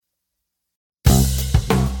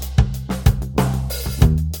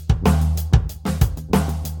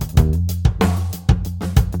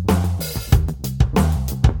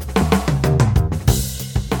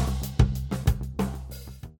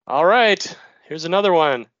right, here's another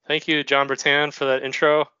one. Thank you, John Bertan, for that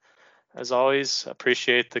intro. As always,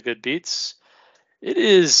 appreciate the good beats. It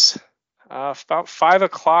is about 5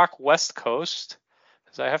 o'clock West Coast,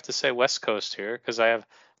 because I have to say West Coast here, because I have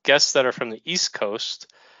guests that are from the East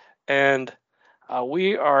Coast. And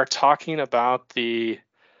we are talking about the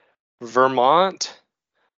Vermont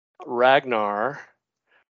Ragnar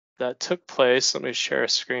that took place. Let me share a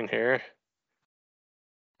screen here.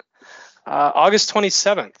 August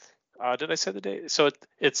 27th. Did I say the date? So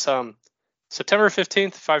it's September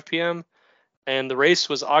 15th, 5 p.m. And the race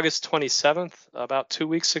was August 27th, about 2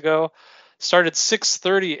 weeks ago. Started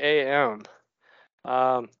 6:30 a.m.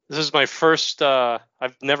 This is my first.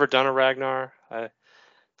 I've never done a Ragnar. I'm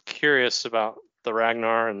curious about the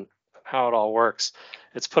Ragnar and how it all works.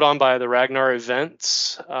 It's put on by the Ragnar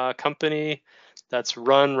Events company. That's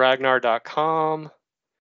runragnar.com.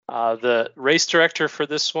 The race director for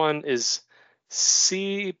this one is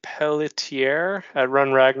C. Pelletier at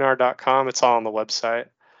runragnar.com. It's all on the website.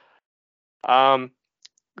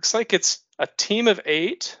 Looks like it's a team of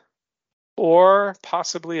 8 or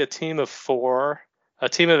possibly a team of 4. A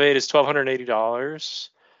team of 8 is $1,280.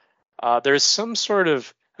 There's some sort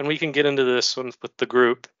of, and we can get into this one with the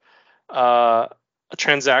group, a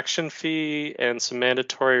transaction fee and some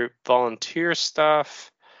mandatory volunteer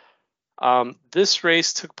stuff. This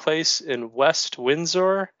race took place in West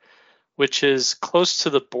Windsor, which is close to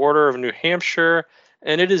the border of New Hampshire,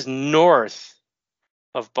 and it is north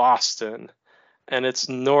of Boston. And it's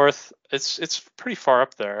north. It's pretty far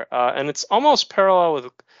up there, and it's almost parallel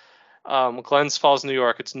with Glens Falls, New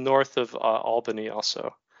York. It's north of Albany,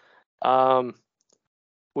 also.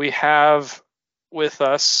 We have with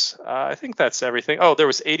us. I think that's everything. Oh, there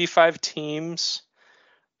was 85 teams,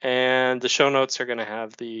 and the show notes are going to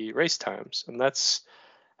have the race times, and I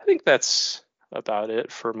think that's about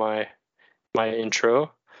it for my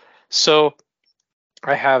intro. So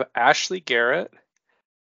I have Ashley Garrett,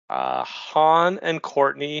 Han and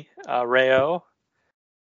Courtney Rayo,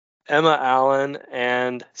 Emma Allen,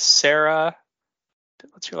 and Sarah.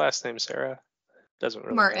 What's your last name, Sarah? Doesn't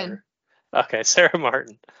really Martin. matter. Okay, Sarah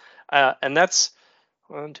Martin. And that's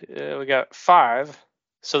we got 5.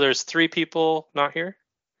 So there's 3 people not here.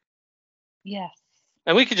 Yes.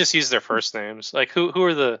 And we could just use their first names. Like who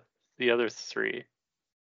are the other 3?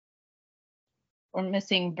 We're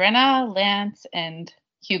missing Brenna, Lance, and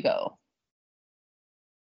Hugo.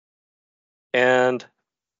 And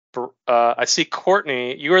I see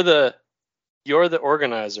Courtney. You're the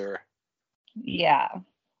organizer. Yeah.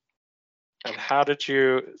 And how did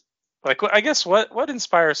you, like? I guess what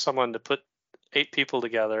inspires someone to put 8 people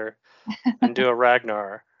together and do a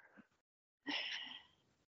Ragnar?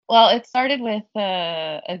 Well, it started with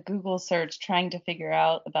a Google search trying to figure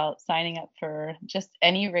out about signing up for just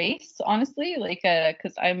any race, honestly, like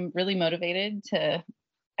because I'm really motivated to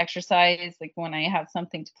exercise like when I have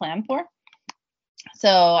something to plan for. So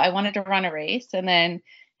I wanted to run a race, and then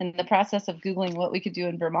in the process of Googling what we could do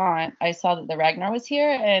in Vermont, I saw that the Ragnar was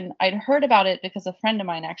here, and I'd heard about it because a friend of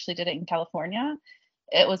mine actually did it in California.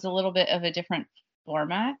 It was a little bit of a different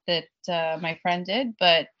format that my friend did,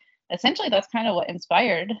 but essentially that's kind of what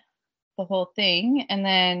inspired the whole thing. And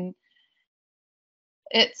then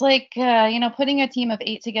it's like putting a team of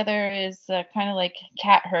 8 together is kind of like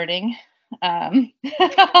cat herding,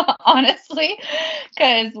 honestly,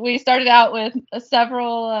 because we started out with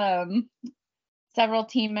several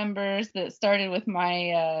team members that started with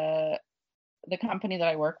my the company that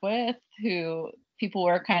I work with, who people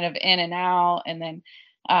were kind of in and out, and then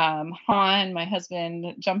Han, my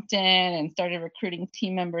husband, jumped in and started recruiting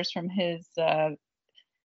team members from his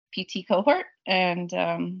PT cohort, and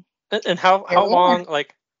how long,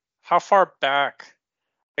 like how far back?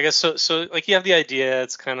 I guess so like you have the idea.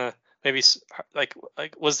 It's kind of maybe like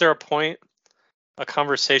was there a point, a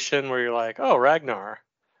conversation where you're like, oh, Ragnar,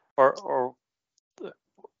 or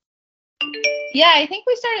yeah, I think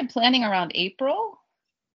we started planning around April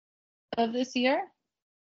of this year.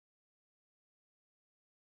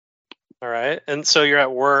 All right, and so you're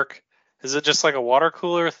at work. Is it just like a water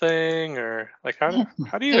cooler thing, or like how do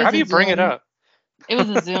you bring it up? It was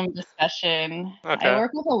a Zoom discussion. Okay. I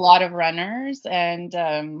work with a lot of runners and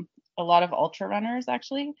a lot of ultra runners,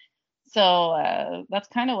 actually. So that's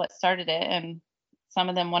kind of what started it. And some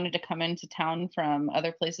of them wanted to come into town from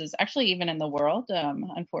other places, actually, even in the world.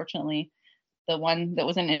 Unfortunately, the one that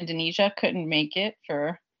was in Indonesia couldn't make it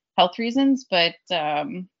for health reasons. But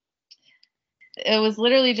it was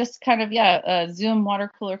literally just kind of, a Zoom water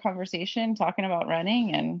cooler conversation talking about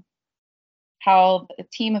running and how a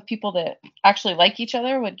team of people that actually like each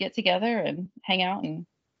other would get together and hang out and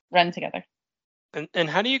run together. And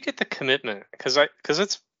how do you get the commitment? Because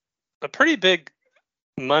it's a pretty big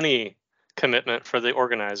money commitment for the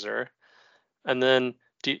organizer. And then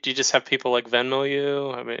do you just have people like Venmo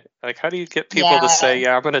you? I mean, like, how do you get people to say, Yeah,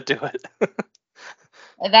 yeah, I'm going to do it?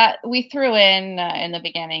 that we threw in the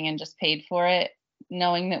beginning and just paid for it,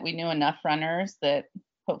 knowing that we knew enough runners that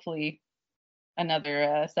hopefully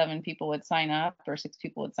another 7 people would sign up or 6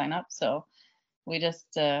 people would sign up. So we just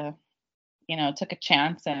took a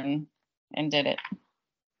chance and did it.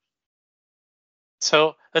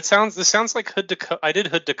 So this sounds like Hood to Coast. I did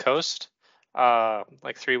Hood to Coast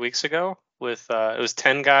like 3 weeks ago with it was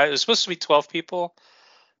 10 guys. It was supposed to be 12 people,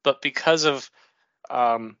 but because of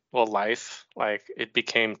life, like it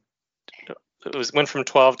went from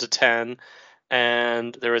 12 to 10,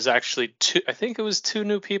 and there was actually I think it was 2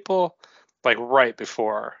 new people like right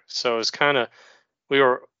before. So it was kind of we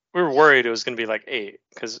were worried it was going to be like 8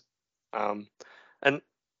 because and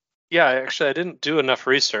yeah, actually I didn't do enough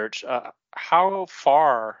research. How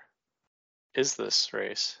far is this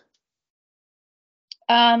race?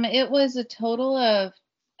 It was a total of,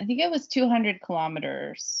 I think it was 200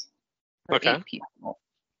 kilometers for Okay. 8 people.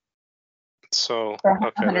 So For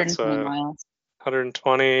okay, that's 120 miles.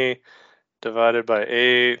 120 divided by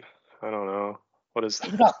 8. I don't know. What is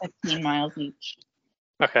It's that? about 15 miles each.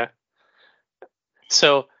 Okay.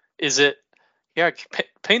 So is it? Yeah,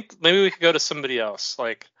 paint. Maybe we could go to somebody else.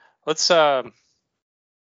 Like, let's.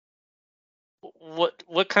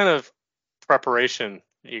 What kind of preparation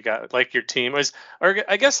you got? Like your team is, or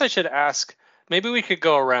I guess I should ask. Maybe we could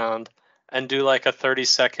go around and do like a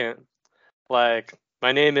 30-second. Like,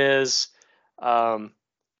 my name is, and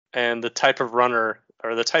the type of runner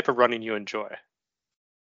or the type of running you enjoy.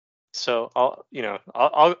 So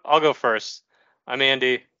I'll go first. I'm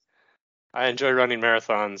Andy. I enjoy running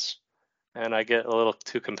marathons, and I get a little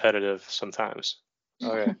too competitive sometimes.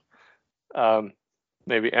 Okay.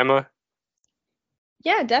 Maybe Emma.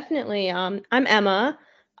 Yeah, definitely. I'm Emma.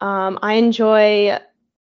 I enjoy,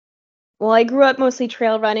 well, I grew up mostly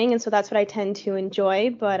trail running, and so that's what I tend to enjoy.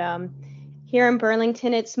 But here in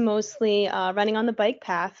Burlington, it's mostly running on the bike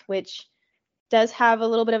path, which does have a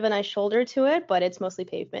little bit of a nice shoulder to it, but it's mostly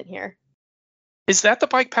pavement here. Is that the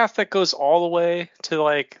bike path that goes all the way to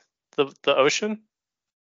like the ocean,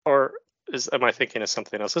 or am I thinking of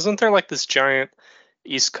something else? Isn't there like this giant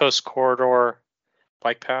East Coast corridor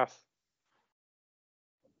bike path?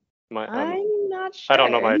 I'm not I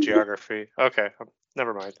don't know sure. my geography. Okay,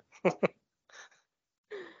 never mind.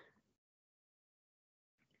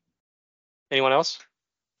 Anyone else?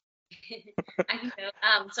 I can go.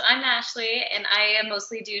 So I'm Ashley, and I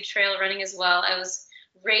mostly do trail running as well. I was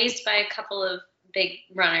raised by a couple of big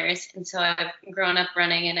runners, and so I've grown up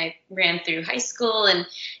running, and I ran through high school, and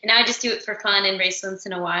now I just do it for fun and race once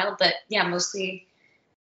in a while. But yeah, mostly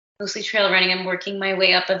trail running. I'm working my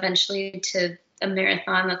way up eventually to a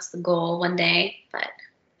marathon. That's the goal one day. But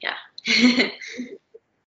yeah.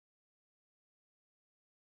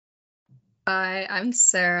 Hi, I'm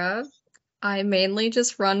Sarah. I mainly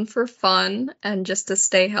just run for fun and just to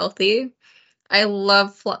stay healthy. I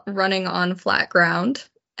love running on flat ground,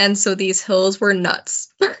 and so these hills were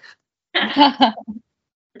nuts. I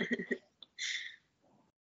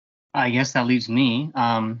guess that leaves me.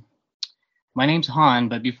 My name's Han,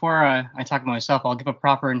 but before I talk about myself, I'll give a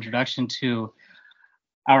proper introduction to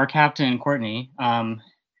our captain, Courtney.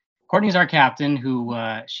 Courtney's our captain, who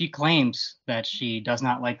she claims that she does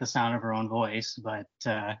not like the sound of her own voice, but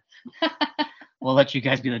we'll let you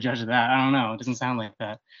guys be the judge of that. I don't know. It doesn't sound like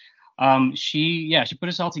that. She put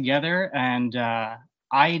us all together, and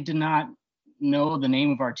I did not know the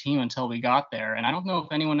name of our team until we got there, and I don't know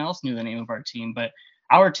if anyone else knew the name of our team, but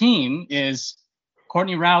our team is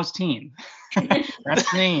Courtney Rao's team.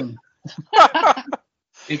 That's the name.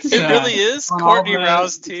 It really is Courtney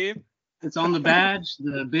Rao's team. It's on the badge,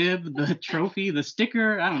 the bib, the trophy, the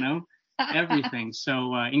sticker. I don't know, everything.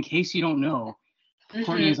 So in case you don't know,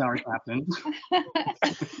 Courtney is our captain.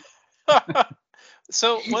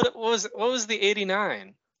 So what was the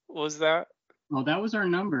 89? What was that? Well, that was our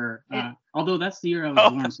number. Although that's the year I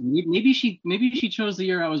was born, so maybe she chose the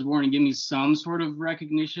year I was born and give me some sort of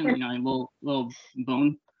recognition. You know, a little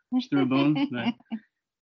bone through a bone. But.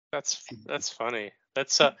 That's funny.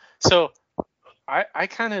 That's so. I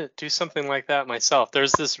kind of do something like that myself.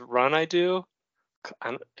 There's this run I do.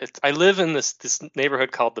 I live in this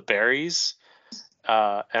neighborhood called the Berries,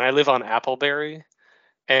 and I live on Appleberry,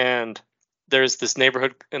 and there's this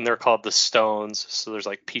neighborhood, and they're called the Stones. So there's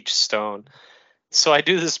like Peach Stone. So I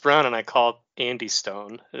do this run, and I call it Andy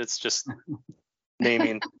Stone. It's just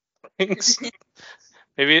naming things.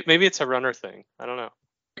 Maybe it's a runner thing. I don't know.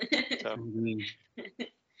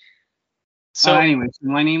 So Anyway, so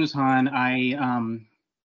my name is Han.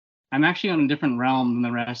 I'm actually on a different realm than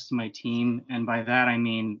the rest of my team, and by that I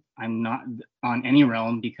mean I'm not on any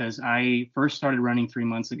realm because I first started running 3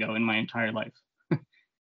 months ago in my entire life,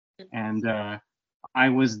 and I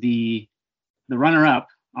was the runner-up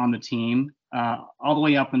on the team all the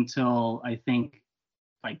way up until I think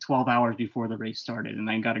like 12 hours before the race started, and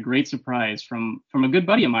I got a great surprise from a good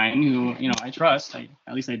buddy of mine who I trust.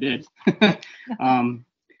 At least I did.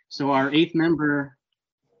 So our eighth member.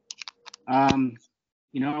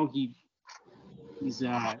 He's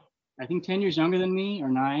I think 10 years younger than me or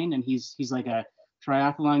 9, and he's like a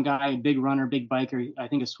triathlon guy, a big runner, big biker, I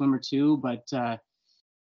think a swimmer too, but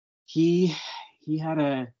he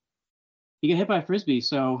got hit by a frisbee,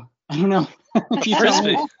 so I don't know.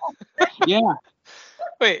 Frisbee. Yeah.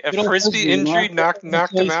 Wait, a frisbee injury knocked him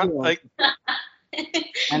out? Like,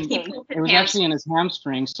 and it was actually in his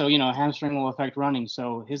hamstring, so a hamstring will affect running.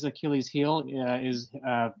 So his Achilles heel is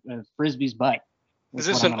frisbee's butt. Is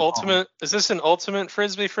this an ultimate? Is this an ultimate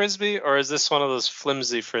frisbee, or is this one of those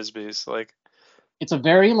flimsy frisbees? Like, it's a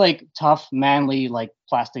very tough, manly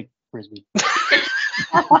plastic frisbee.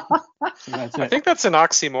 So that's it. I think that's an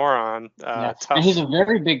oxymoron. Yeah. Tough. And he's a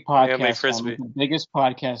very big podcast frisbee. fan, the biggest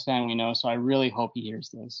podcast fan we know. So I really hope he hears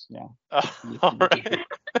this. Yeah. All right.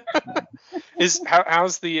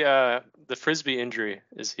 How's the frisbee injury?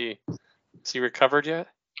 Is he recovered yet?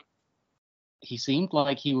 He seemed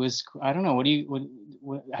like he was. I don't know.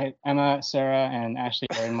 Emma, Sarah, and Ashley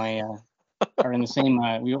are in my are in the same.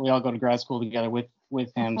 We all go to grad school together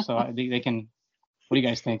with him, so they can. What do you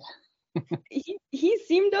guys think? He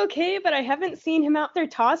seemed okay, but I haven't seen him out there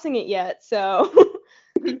tossing it yet. So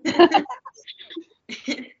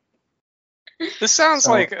this sounds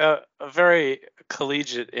like a very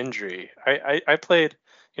collegiate injury. I played.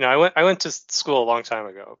 I went to school a long time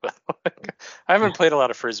ago, but I haven't played a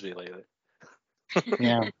lot of frisbee lately.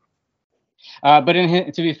 Yeah. But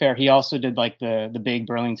to be fair, he also did the big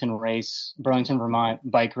Burlington,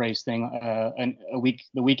 Vermont bike race thing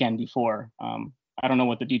the weekend before. I don't know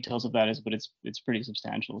what the details of that is, but it's pretty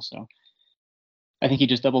substantial. So I think he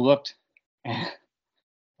just double booked. Yeah.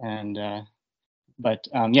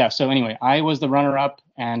 So anyway, I was the runner-up,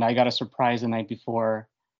 and I got a surprise the night before.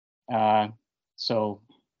 So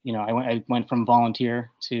I went from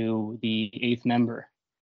volunteer to the 8th member.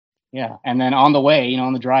 Yeah, and then on the way,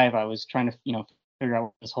 on the drive, I was trying to, figure out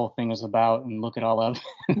what this whole thing was about and look at all of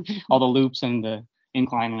all the loops and the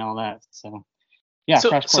incline and all that. So, yeah,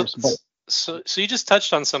 crash course. So you just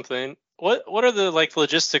touched on something. What are the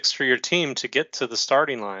logistics for your team to get to the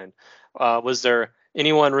starting line? Was there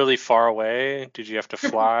anyone really far away? Did you have to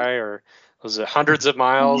fly, or was it hundreds of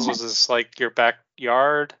miles? Was this your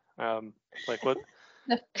backyard? What?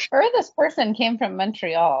 The furthest person came from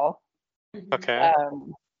Montreal. Okay.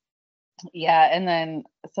 Yeah, and then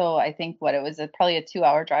so I think it was probably a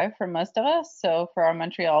 2-hour drive for most of us. So for our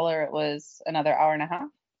Montrealer, it was another hour and a half.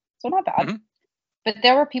 So not bad. Mm-hmm. But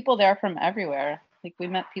there were people there from everywhere. We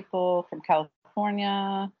met people from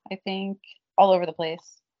California, I think, all over the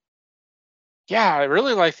place. Yeah, I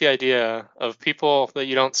really like the idea of people that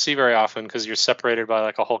you don't see very often because you're separated by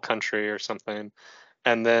a whole country or something,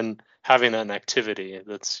 and then having an activity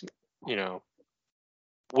that's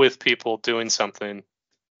with people doing something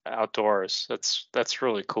outdoors. That's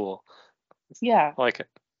really cool. Yeah, I like it.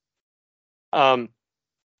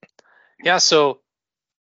 Yeah. So,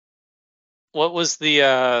 what was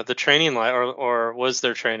the training like, or was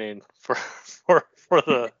there training for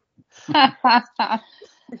the?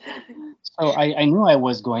 So I knew I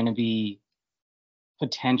was going to be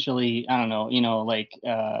potentially, I don't know,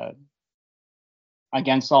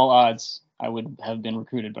 against all odds, I would have been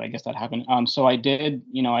recruited, but I guess that happened. So I did,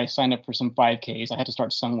 I signed up for some 5Ks. I had to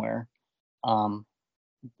start somewhere.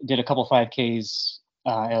 Did a couple 5Ks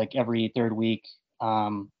every third week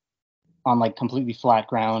on completely flat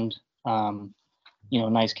ground,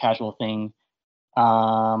 nice casual thing.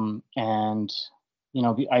 And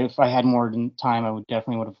if I had more time, I would have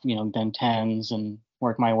done 10s and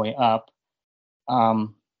worked my way up.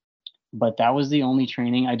 But that was the only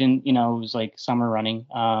training. I didn't, it was summer running.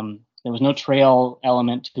 There was no trail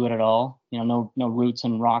element to it at all. No roots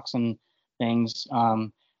and rocks and things.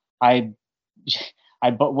 I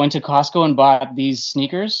went to Costco and bought these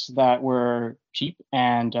sneakers that were cheap,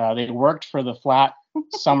 and they worked for the flat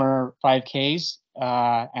summer 5Ks.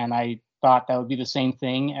 And I thought that would be the same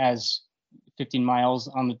thing as 15 miles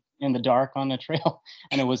in the dark on the trail,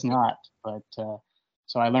 and it was not. But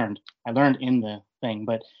so I learned in the thing.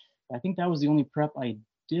 But I think that was the only prep I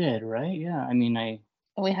did, right? Yeah. I mean,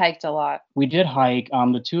 we hiked a lot. We did hike.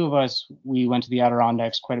 The two of us, we went to the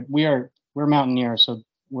Adirondacks we're mountaineers, so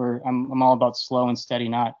I'm all about slow and steady,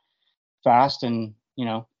 not fast. And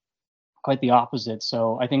quite the opposite.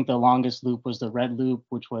 So I think the longest loop was the red loop,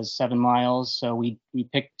 which was 7 miles. So we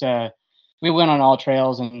picked we went on all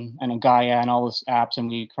trails and a Gaia and all those apps, and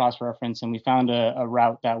we cross-referenced, and we found a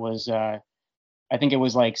route that was I think it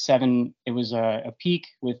was like 7. It was a peak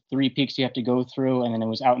with 3 peaks you have to go through, and then it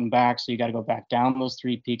was out and back, so you got to go back down those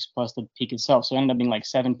 3 peaks plus the peak itself. So it ended up being like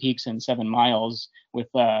 7 peaks and 7 miles with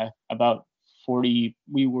about 40.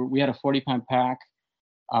 We had a 40-pound pack.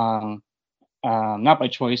 Not by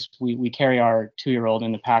choice. We carry our 2-year-old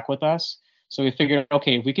in the pack with us. So we figured,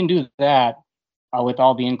 okay, if we can do that with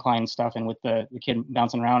all the incline stuff and with the kid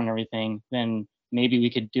bouncing around and everything, then maybe we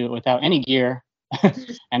could do it without any gear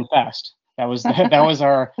and fast. That was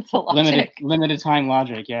our limited time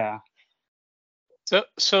logic. Yeah.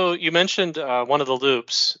 So you mentioned one of the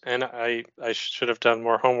loops, and I should have done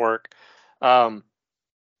more homework. And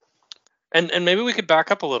maybe we could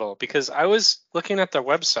back up a little, because I was looking at their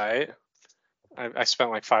website. I spent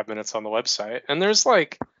like 5 minutes on the website, and there's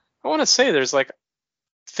like, I want to say there's like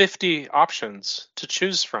 50 options to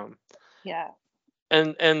choose from. Yeah.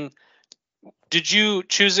 And did you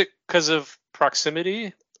choose it because of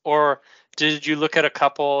proximity, or did you look at a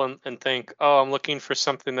couple and think, oh, I'm looking for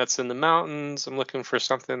something that's in the mountains, I'm looking for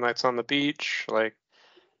something that's on the beach? Like,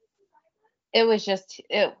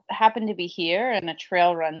 it happened to be here, and a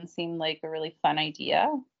trail run seemed like a really fun idea.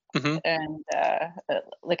 mm-hmm. And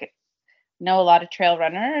like, know a lot of trail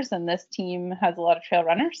runners, and this team has a lot of trail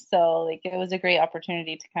runners, so like it was a great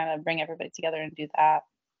opportunity to kind of bring everybody together and do that.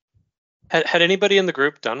 Had anybody in the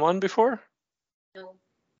group done one before? No.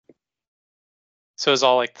 So it was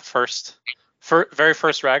all like the very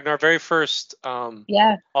first Ragnar, very first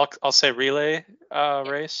Yeah. I'll say relay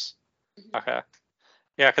race. Okay.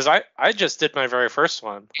 Yeah, because I just did my very first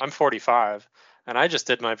one. I'm 45, and I just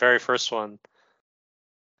did my very first one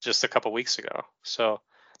just a couple weeks ago. So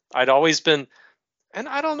I'd always been, and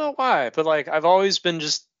I don't know why, but like I've always been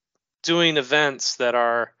just doing events that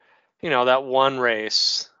are, that one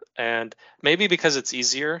race, and maybe because it's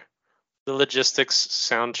easier, the logistics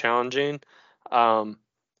sound challenging.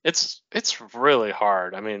 It's really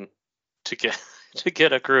hard. I mean, to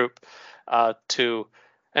get a group to,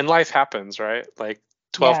 and life happens, right? Like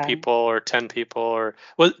 12 people or 10 people, or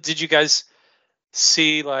did you guys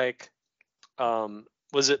see like,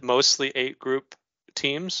 was it mostly 8 group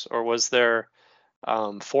teams, or was there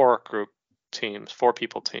 4 group teams, 4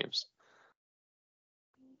 people teams?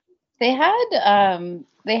 They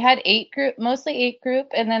had 8 group, mostly 8 group,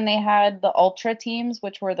 and then they had the ultra teams,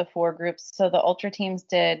 which were the 4 groups. So the ultra teams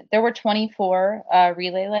there were 24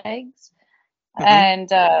 relay legs. Mm-hmm. And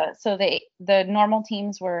so the normal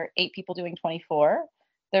teams were 8 people doing 24.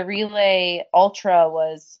 The relay ultra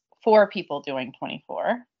was 4 people doing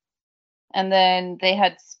 24. And then they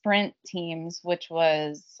had sprint teams, which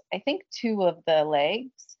was, I think, 2 of the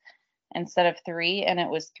legs instead of 3, and it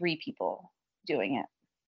was 3 people doing it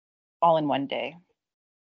all in one day.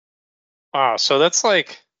 So that's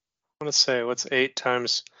like, I want to say, what's 8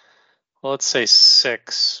 times, well, let's say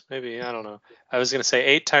 6, maybe, I don't know. I was going to say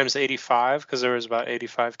 8 times 85, because there was about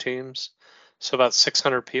 85 teams. So about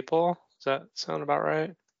 600 people. Does that sound about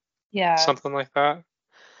right? Yeah. Something like that.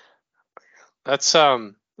 That's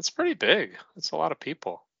pretty big. That's a lot of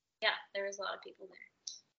people. Yeah, there was a lot of people there.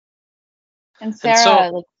 And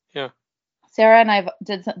Sarah, Sarah and I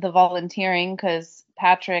did the volunteering because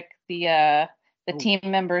Patrick, the team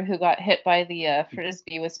member who got hit by the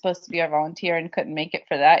frisbee, was supposed to be our volunteer and couldn't make it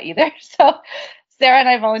for that either. So Sarah and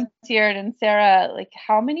I volunteered, and Sarah, like,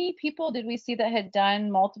 how many people did we see that had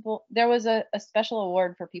done multiple? There was a special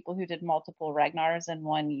award for people who did multiple Ragnars in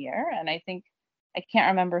 1 year, and I can't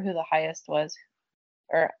remember who the highest was,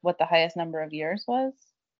 or what the highest number of years was.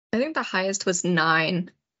 I think the highest was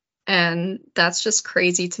 9. And that's just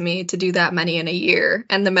crazy to me to do that many in a year.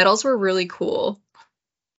 And the medals were really cool.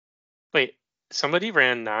 Wait, somebody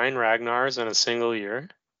ran 9 Ragnars in a single year?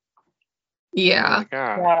 Yeah. Oh my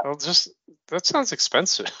God. Yeah. Well, that sounds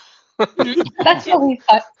expensive. That's what we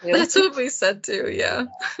thought too. That's what we said too, yeah.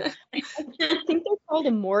 I think they're called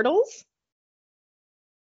immortals.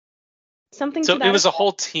 Something. So it was a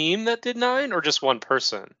whole team that did 9, or just one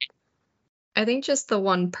person? I think just the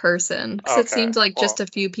one person, because it seemed like just a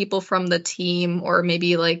few people from the team, or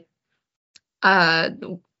maybe like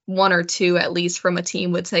 1 or 2 at least from a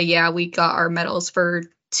team would say, yeah, we got our medals for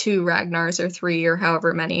 2 Ragnars or 3 or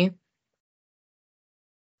however many.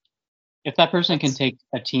 If that person can take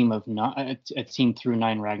a team of a team through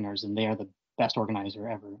 9 Ragnars, then they are the best organizer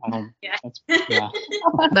ever.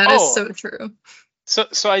 That is so true.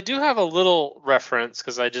 So I do have a little reference,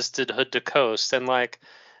 because I just did Hood to Coast, and like,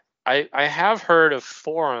 I have heard of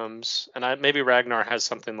forums, and maybe Ragnar has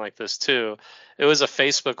something like this too. It was a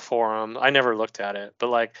Facebook forum. I never looked at it, but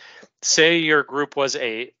like, say your group was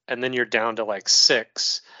 8, and then you're down to like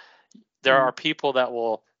 6. There are people that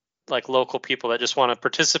will, like local people that just want to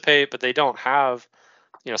participate, but they don't have,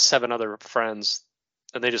 7 other friends,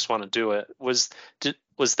 and they just want to do it. Was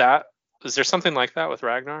there something like that with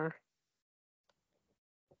Ragnar?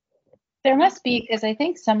 There must be, because I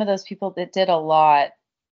think some of those people that did a lot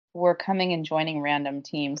were coming and joining random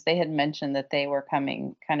teams. They had mentioned that they were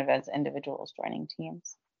coming kind of as individuals joining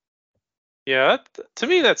teams. Yeah, to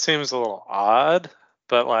me that seems a little odd,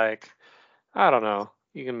 but like, I don't know.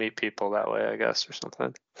 You can meet people that way, I guess, or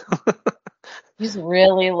something. You just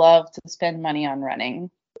really love to spend money on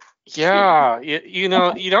running. Yeah, you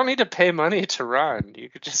don't need to pay money to run. You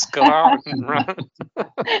could just go out and run.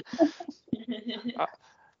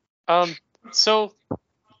 So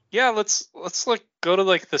yeah, let's like go to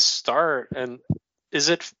like the start. And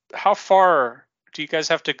how far do you guys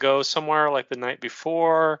have to go somewhere like the night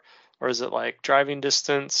before, or is it like driving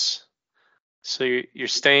distance? So you're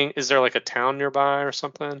staying, is there like a town nearby or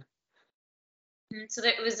something? So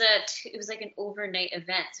it was like an overnight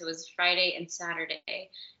event. So it was Friday and Saturday,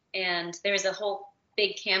 and there was a whole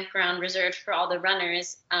big campground reserved for all the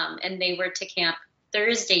runners, and they were to camp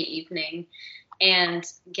Thursday evening and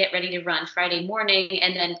get ready to run Friday morning,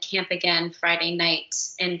 and then camp again Friday night,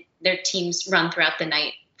 and their teams run throughout the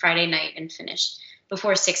night, Friday night, and finish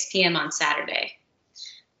before 6 p.m. on Saturday.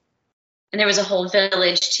 And there was a whole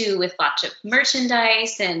village too with lots of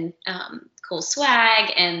merchandise and cool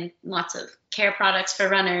swag and lots of care products for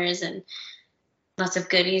runners and lots of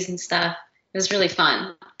goodies and stuff. It was really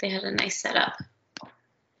fun. They had a nice setup.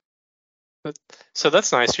 So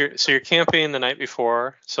that's nice. You're camping the night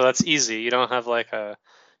before, so that's easy. You don't have like a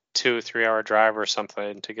 2-3 hour drive or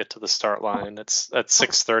something to get to the start line. It's at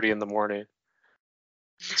 6:30 in the morning.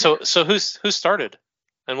 So who started,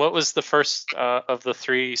 and what was the first of the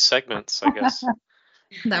 3 segments, I guess?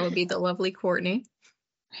 That would be the lovely Courtney.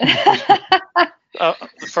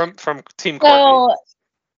 From Team Courtney.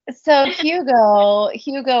 So Hugo,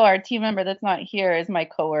 our team member that's not here, is my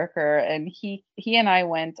coworker, and he and I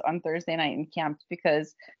went on Thursday night and camped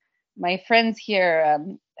because my friends here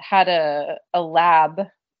had a lab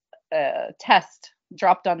test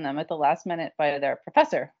dropped on them at the last minute by their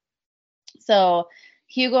professor. So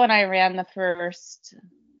Hugo and I ran the first,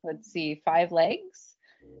 5 legs,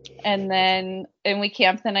 and we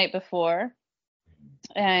camped the night before,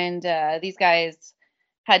 and these guys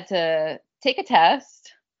had to take a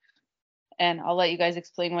test. And I'll let you guys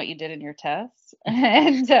explain what you did in your test,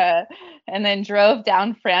 and then drove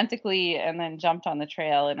down frantically, and then jumped on the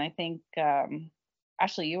trail. And I think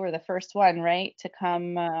Ashley, you were the first one, right, to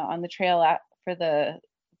come on the trail for the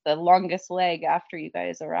longest leg after you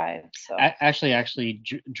guys arrived. So Ashley actually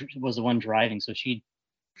was the one driving, so she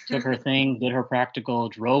took her thing, did her practical,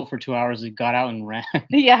 drove for 2 hours, got out and ran.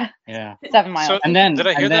 Yeah. 7 miles. So, and then did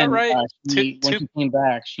I hear that right? When she came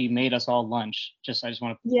back, she made us all lunch. I just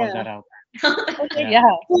want to point that out.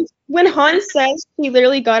 Yeah. When Han says he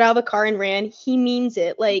literally got out of the car and ran, he means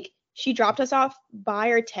it. Like, she dropped us off by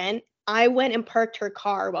her tent. I went and parked her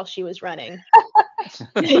car while she was running.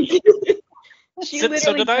 So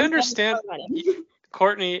did I understand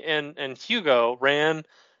Courtney and Hugo ran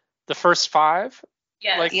the first 5?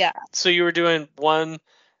 Yes. Yeah. So you were doing 1,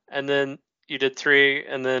 and then you did 3,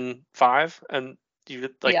 and then 5, and you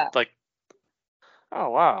did like. Oh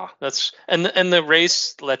wow, and the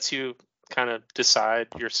race lets you kind of decide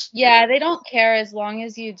your. Yeah, they don't care as long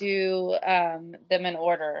as you do them in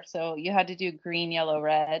order. So you had to do green, yellow,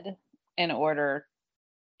 red in order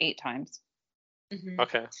 8 times. Mm-hmm.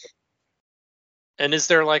 Okay. And is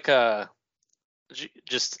there like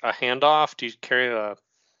just a handoff? Do you carry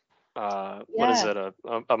what is it, a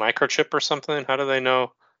microchip or something? How do they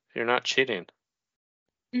know you're not cheating?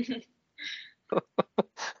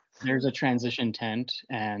 There's a transition tent,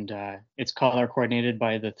 and it's color coordinated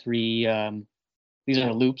by the 3. These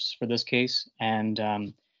are loops for this case,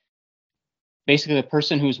 and basically the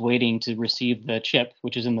person who's waiting to receive the chip,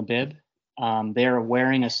 which is in the bib, they're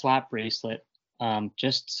wearing a slap bracelet,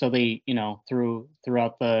 just so they,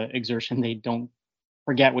 throughout the exertion, they don't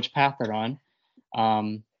forget which path they're on.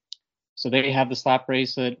 So they have the slap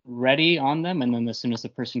bracelet ready on them, and then as soon as the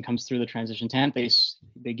person comes through the transition tent,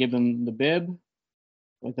 they give them the bib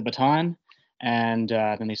with the baton, and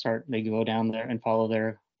then they go down there and follow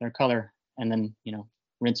their color, and then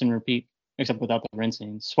rinse and repeat, except without the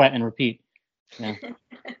rinsing, sweat and repeat. Yeah.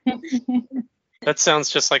 That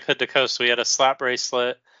sounds just like Hood to Coast. We had a slap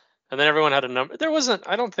bracelet, and then everyone had a number.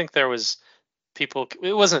 I don't think there was people,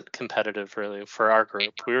 it wasn't competitive really for our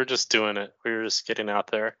group. We were just doing it. We were just getting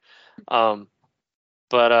out there. But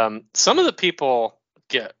some of the people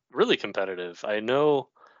get really competitive. I know,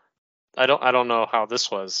 I don't know how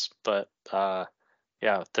this was, but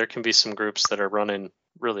yeah, there can be some groups that are running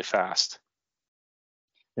really fast.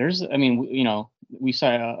 We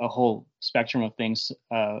saw a whole spectrum of things.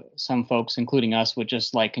 Some folks, including us, would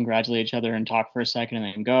just like congratulate each other and talk for a second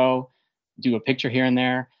and then go do a picture here and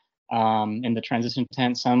there in the transition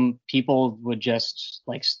tent. Some people would just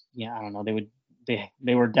I don't know,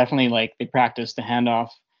 they were definitely like, they practiced the handoff.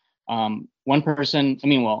 One person,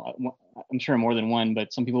 I'm sure more than one,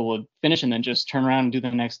 but some people would finish and then just turn around and do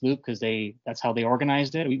the next loop because that's how they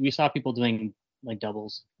organized it. We saw people doing like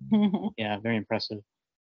doubles. Yeah, very impressive.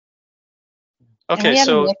 Okay,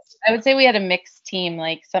 I would say we had a mixed team.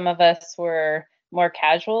 Like some of us were more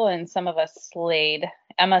casual and some of us slayed.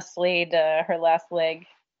 Emma slayed her last leg.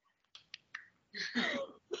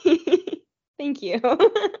 Thank you.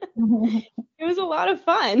 It was a lot of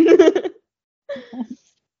fun.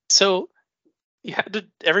 So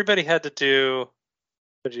everybody had to do,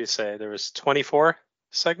 what did you say? There was 24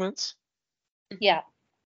 segments? Yeah.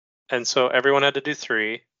 And so everyone had to do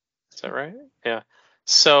 3. Is that right? Yeah.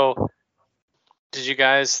 So did you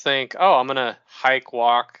guys think, oh, I'm going to hike,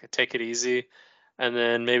 walk, take it easy, and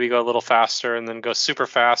then maybe go a little faster and then go super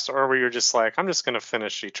fast? Or were you just like, I'm just going to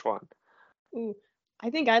finish each one? Ooh, I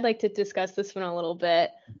think I'd like to discuss this one a little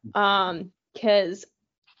bit. Because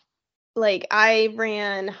like I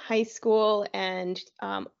ran high school and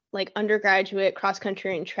like undergraduate cross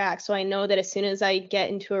country and track. So I know that as soon as I get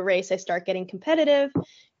into a race, I start getting competitive.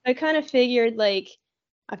 I kind of figured like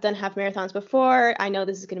I've done half marathons before. I know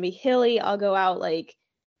this is going to be hilly. I'll go out like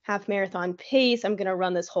half marathon pace. I'm going to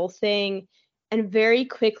run this whole thing, and very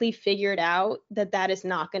quickly figured out that that is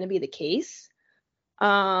not going to be the case.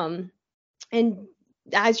 And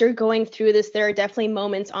as you're going through this, there are definitely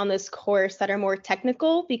moments on this course that are more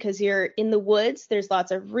technical because you're in the woods. There's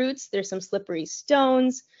lots of roots. There's some slippery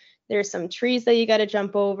stones. There's some trees that you got to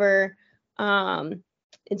jump over.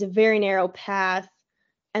 It's a very narrow path.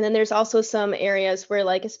 And then there's also some areas where,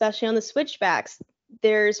 like, especially on the switchbacks,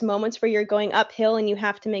 there's moments where you're going uphill and you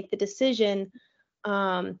have to make the decision.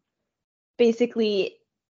 Basically,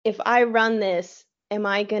 if I run this, am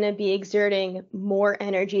I going to be exerting more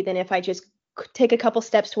energy than if I just take a couple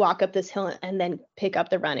steps to walk up this hill and then pick up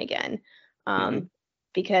the run again?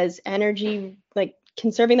 Because energy, like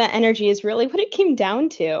conserving that energy is really what it came down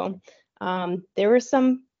to. There were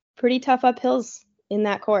some pretty tough uphills in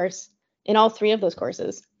that course, in all 3 of those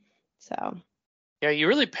courses. So yeah, you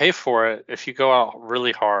really pay for it if you go out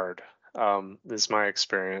really hard, is my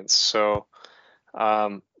experience. So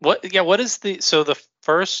what is the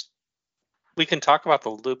first, we can talk about the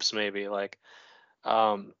loops maybe, like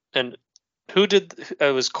and who did,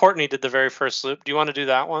 it was Courtney did the very first loop. Do you want to do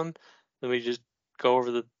that one? Then we just go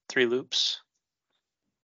over the 3 loops.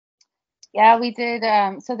 Yeah, we did.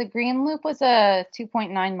 So the green loop was a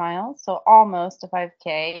 2.9 miles, so almost a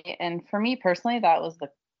 5K. And for me personally, that was the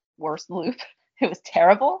worst loop. It was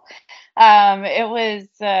terrible. It was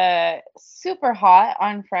super hot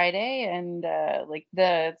on Friday, and like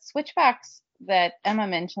the switchbacks that Emma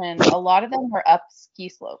mentioned, a lot of them were up ski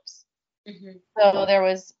slopes. So there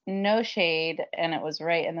was no shade, and it was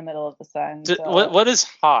right in the middle of the sun. What is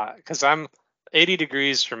hot? Because 80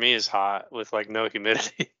 degrees for me is hot with like no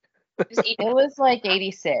humidity. It was like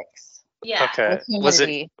 86. Yeah. Okay. Was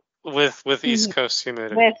it with East Coast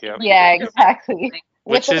humidity? Yeah, exactly.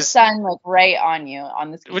 With the sun like right on you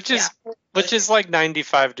on the ski. Which is like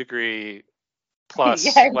 95 degree plus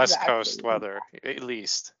West Coast weather at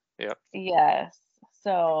least. Yeah. Yes.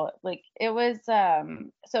 So like it was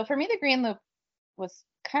so for me the green loop was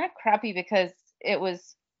kind of crappy because it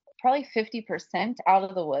was probably 50% out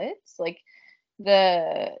of the woods. Like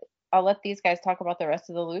I'll let these guys talk about the rest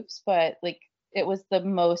of the loops, but like it was the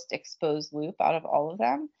most exposed loop out of all of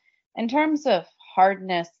them. In terms of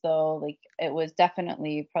hardness though, like it was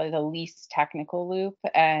definitely probably the least technical loop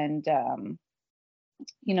and the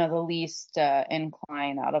least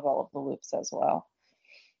incline out of all of the loops as well.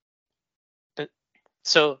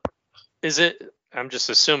 So is it, I'm just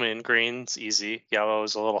assuming green's easy, yellow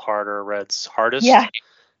is a little harder, red's hardest? Yeah.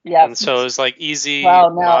 And so it was like easy,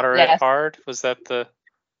 moderate, hard? Was that the...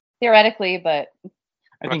 Theoretically, but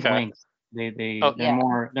I think length. They're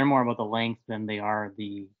more about the length than they are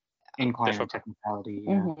the incline and technicality.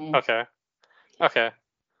 Yeah. Okay.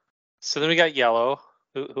 So then we got yellow.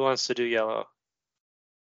 Who wants to do yellow?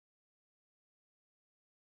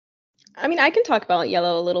 I mean, I can talk about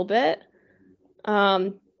yellow a little bit.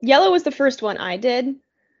 Yellow was the first one I did.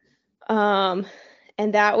 And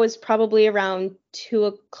and that was probably around 2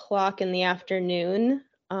 o'clock in the afternoon,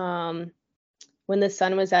 when the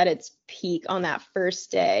sun was at its peak on that first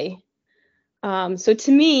day. So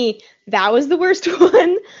to me, that was the worst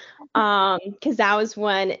one, because that was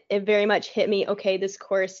when it very much hit me. Okay, this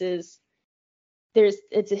course is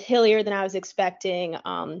it's hillier than I was expecting.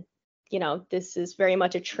 This is very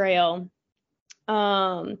much a trail.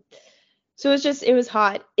 So it was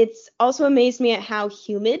hot. It's also amazed me at how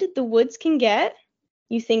humid the woods can get.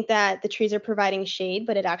 You think that the trees are providing shade,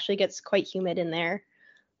 but it actually gets quite humid in there.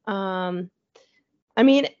 I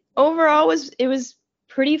mean, overall it was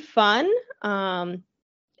pretty fun.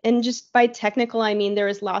 And just by technical, I mean there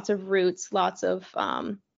was lots of roots, lots of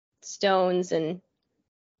stones, and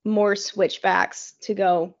more switchbacks to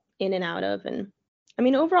go in and out of. And I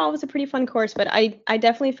mean, overall, it was a pretty fun course, but I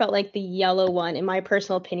definitely felt like the yellow one, in my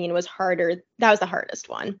personal opinion, was harder. That was the hardest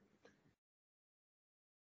one.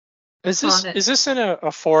 Is this in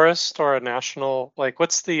a forest or a national? Like,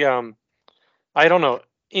 what's the I don't know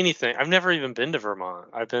anything. I've never even been to Vermont.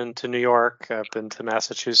 I've been to New York. I've been to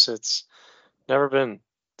Massachusetts. Never been.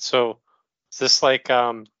 So, is this like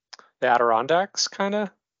the Adirondacks kind of?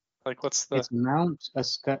 Like, what's the? It's Mount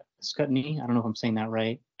Scottney. I don't know if I'm saying that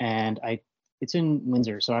right. And it's in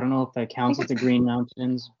Windsor, so I don't know if that counts as the Green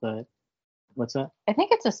Mountains, but what's that? I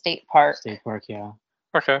think it's a state park. State park, yeah.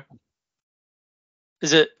 Okay.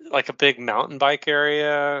 Is it like a big mountain bike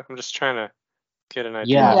area? I'm just trying to get an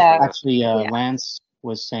idea. Yeah, actually, Lance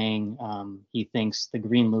was saying he thinks the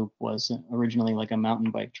Green Loop was originally like a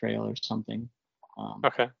mountain bike trail or something.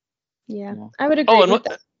 Okay. Yeah, I would agree with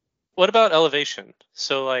that. What about elevation?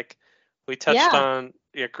 So, like, we touched on,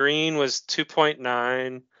 Green was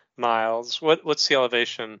 2.9 miles. What's the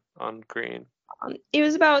elevation on Green? It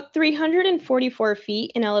was about 344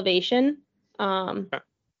 feet in elevation. Okay.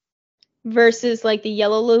 Versus like the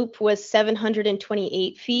Yellow Loop was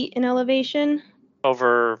 728 feet in elevation.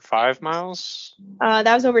 Over 5 miles?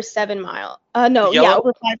 That was over 7 miles.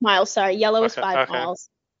 Over 5 miles. Sorry, Yellow was 5 miles.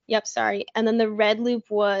 Yep, sorry. And then the Red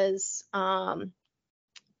Loop was about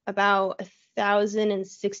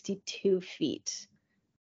 1,062 feet.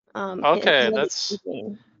 Okay,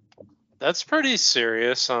 that's pretty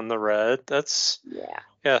serious on the red. That's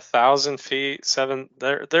 1,000 feet, 7.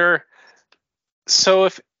 They're so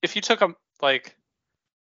if you took a like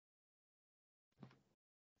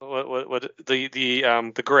what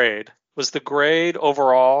the grade, was the grade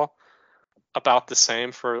overall about the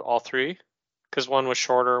same for all three? Because one was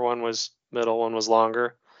shorter, one was middle, one was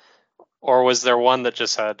longer, or was there one that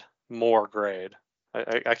just had more grade?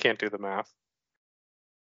 I can't do the math.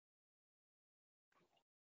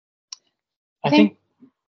 I think.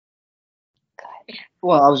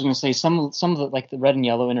 Well, I was going to say some of the, like the red and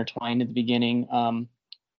yellow intertwined at the beginning.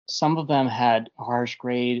 Some of them had harsh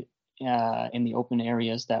grade in the open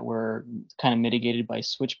areas that were kind of mitigated by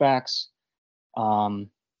switchbacks. Overall,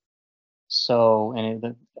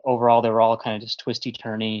 they were all kind of just twisty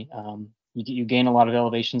turny. You gain a lot of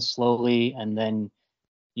elevation slowly, and then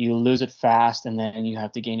you lose it fast, and then you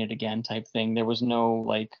have to gain it again type thing. There was no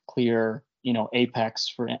like clear, apex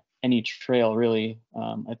for any trail really.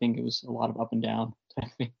 I think it was a lot of up and down type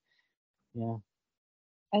thing. Yeah.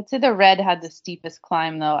 I'd say the red had the steepest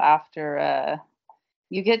climb though. After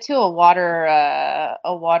you get to a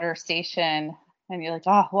water station, and you're like,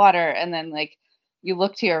 oh, water, and then like you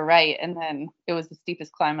look to your right, and then it was the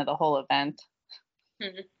steepest climb of the whole event.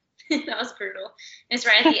 That was brutal. It's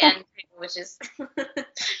right at the end, which is so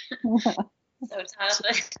tough.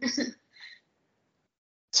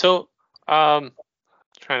 So, trying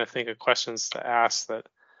to think of questions to ask that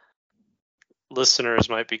listeners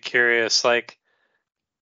might be curious. Like,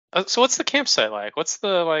 so what's the campsite like? What's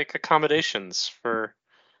the accommodations for?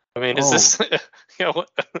 I mean, is this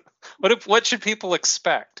what should people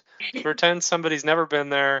expect? Pretend somebody's never been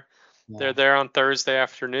there. Yeah. They're there on Thursday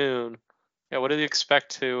afternoon. Yeah, what do you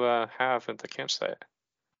expect to have at the campsite?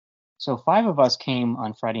 So 5 of us came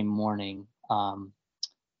on Friday morning,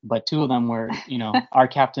 but 2 of them were, our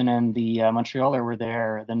captain and the Montrealer were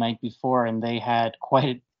there the night before, and they had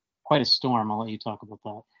quite a storm. I'll let you talk about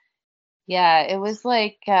that. Yeah, it was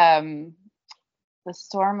like the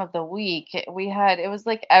storm of the week. It was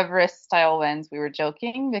like Everest style winds. We were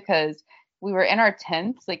joking because we were in our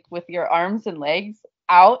tents, like with your arms and legs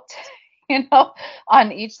out,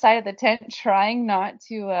 on each side of the tent, trying not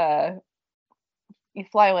to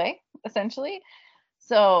fly away, essentially.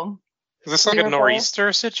 So is this like a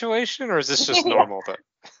nor'easter situation, or is this just normal?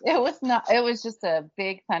 It was not. It was just a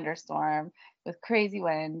big thunderstorm with crazy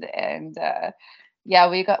wind, and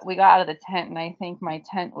we got out of the tent, and I think my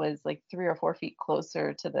tent was like 3 or 4 feet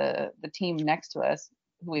closer to the team next to us,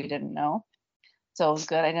 who we didn't know. so it was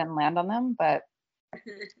good I didn't land on them. But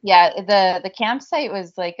yeah, the campsite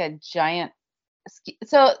was like a giant ski.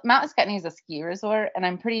 So Mount Escutney is a ski resort, and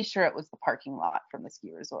I'm pretty sure it was the parking lot from the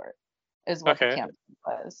ski resort is what the campsite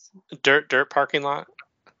was. Dirt parking lot?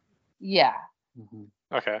 Yeah. Mm-hmm.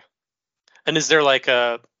 Okay. And is there like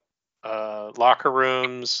a locker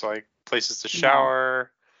rooms, like places to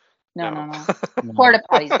shower? No. Porta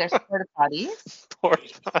potties. There's porta potties.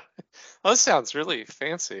 Oh, this sounds really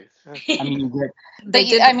fancy. I mean, they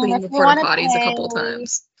did clean the porta potties a couple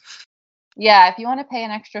times. Yeah, if you want to pay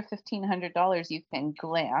an extra $1,500, you can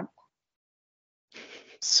glamp.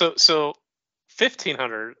 So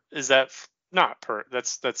 $1,500, is that not per?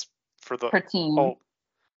 That's for the per team. whole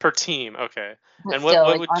per team. Okay. But and still,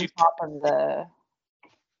 what would on you top of the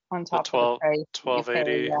of the price,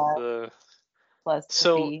 $1,280? Plus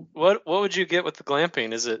so the fee. what would you get with the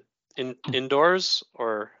glamping? Is it indoors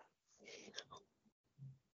or?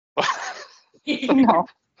 No.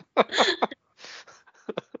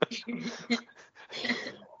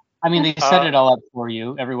 I mean, they set it all up for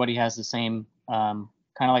you. Everybody has the same kind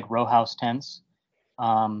of like row house tents.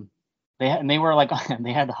 They were like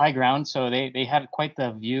they had the high ground, so they had quite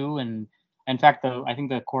the view. And in fact, I think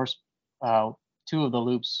the course, 2 of the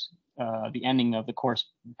loops, the ending of the course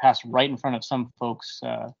passed right in front of some folks'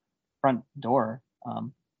 front door,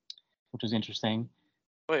 which was interesting.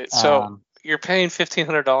 Wait, so you're paying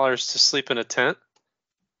 $1,500 to sleep in a tent?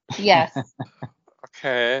 Yes.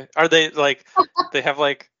 Okay. Are they like? They have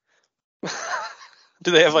like.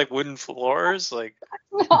 Do they have like wooden floors? Like.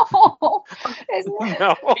 No.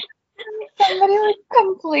 No. Somebody was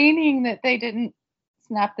complaining that they didn't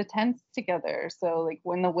snap the tents together. So like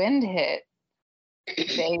when the wind hit,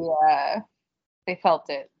 they felt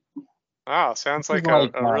it. Wow, sounds like a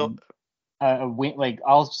real. Like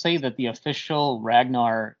I'll say that the official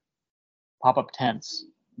Ragnar pop-up tents,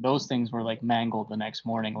 those things were like mangled the next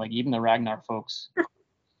morning. Like even the Ragnar folks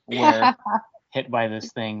were hit by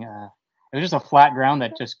this thing. It was just a flat ground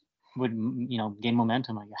that just would, gain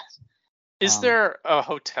momentum, I guess. Is there a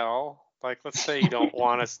hotel? Like, let's say you don't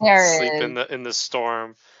want to sleep in the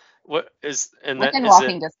storm. What is and that within is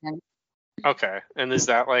walking it? Distance. Okay, and is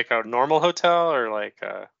that like a normal hotel or like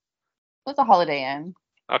a? It was a Holiday Inn.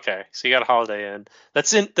 Okay, so you got a Holiday Inn.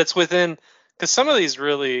 That's within, because some of these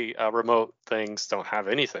really remote things don't have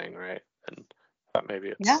anything, right? And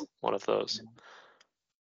maybe it's one of those.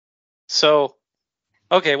 So,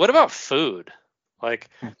 okay, what about food? Like,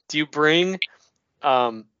 do you bring?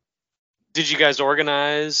 Did you guys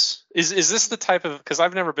organize? Is this the type of? Because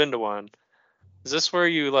I've never been to one. Is this where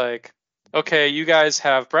you like? Okay, you guys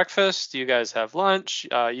have breakfast. You guys have lunch.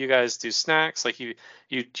 You guys do snacks. Like you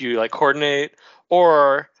like coordinate,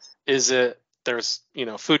 or is it there's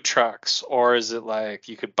food trucks, or is it like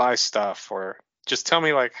you could buy stuff, or just tell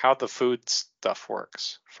me like how the food stuff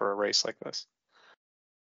works for a race like this.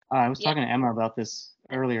 I was talking to Emma about this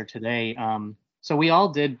earlier today. So we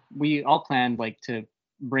all planned like to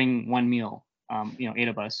bring one meal. 8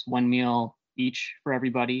 of us, one meal each for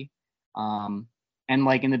everybody. And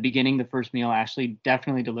like in the beginning, the first meal, Ashley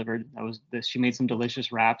definitely delivered. She made some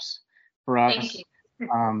delicious wraps for us. Thank you.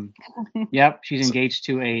 Yep, she's engaged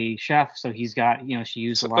to a chef, so he's got, she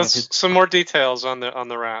used a lot of his. Some more details on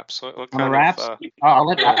the wraps. What on the wraps? I'll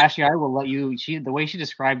let Ashley. I will let you. The way she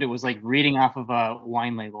described it was like reading off of a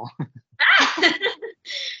wine label.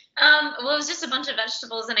 Well, it was just a bunch of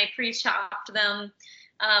vegetables, and I pre-chopped them.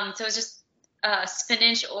 So it was just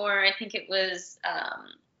spinach, or I think it was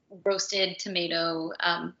roasted tomato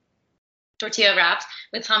tortilla wrapped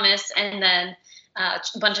with hummus, and then a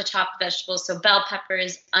bunch of chopped vegetables. So bell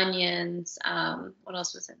peppers, onions. What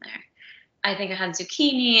else was in there? I think I had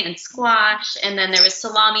zucchini and squash, and then there was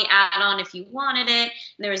salami add-on if you wanted it.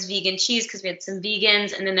 And there was vegan cheese because we had some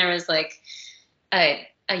vegans, and then there was like a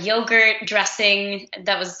yogurt dressing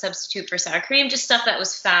that was a substitute for sour cream, just stuff that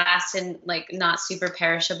was fast and like not super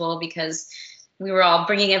perishable, because we were all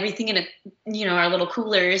bringing everything in our little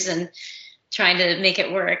coolers and trying to make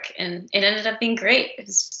it work, and it ended up being great.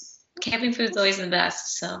 Camping food's always the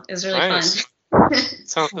best, so it was really fun.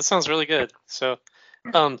 That sounds really good. So,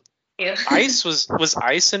 ice was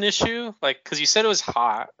ice an issue? Like, because you said it was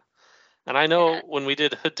hot, and I know when we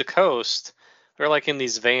did Hood to Coast, we were like in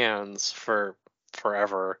these vans for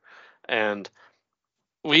forever, and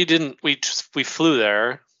we flew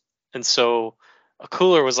there, and so a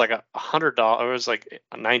cooler was like $100. It was like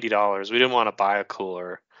 $90. We didn't want to buy a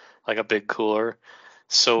cooler, like a big cooler,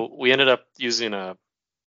 so we ended up using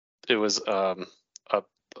those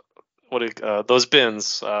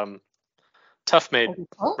bins, tough made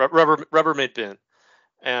Rubbermaid bin.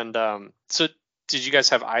 And so did you guys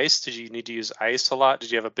have ice? Did you need to use ice a lot?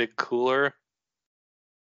 Did you have a big cooler?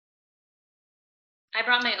 I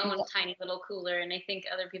brought my own tiny little cooler, and I think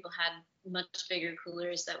other people had much bigger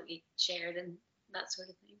coolers that we shared and that sort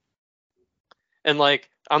of thing. And like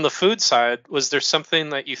on the food side, was there something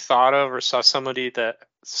that you thought of or saw somebody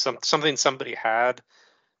something somebody had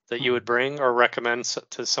that you would bring or recommend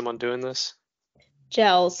to someone doing this?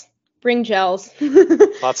 Gels. Bring gels.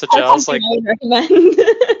 Lots of gels. Like, I would recommend.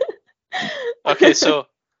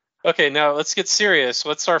 Okay, now let's get serious.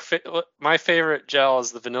 What's my favorite gel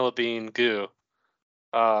is the vanilla bean goo.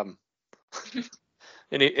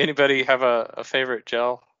 Anybody have a favorite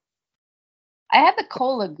gel? I had the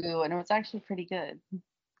cola goo, and it was actually pretty good.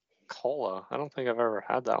 Cola? I don't think I've ever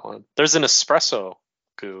had that one. There's an espresso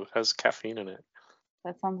goo. It has caffeine in it.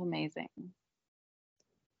 That sounds amazing.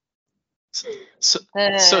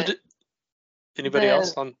 Anybody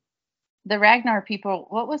else on? The Ragnar people,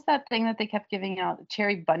 what was that thing that they kept giving out?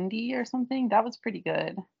 Cherry Bundy or something? That was pretty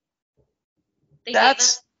good.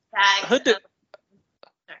 That's Hood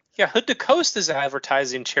to Coast is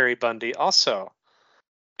advertising Cherry Bundy also.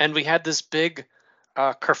 And we had this big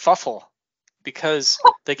kerfuffle because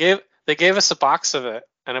they gave us a box of it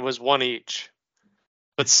and it was one each.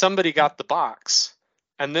 But somebody got the box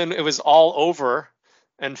and then it was all over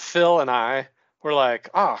and Phil and I were like,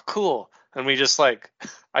 "Oh, cool." And we just I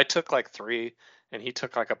took like 3 and he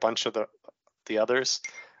took like a bunch of the others.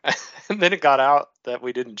 And then it got out that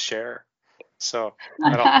we didn't share. So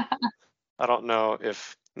I don't know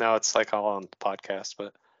if now it's like all on the podcast,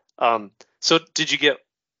 but so did you get,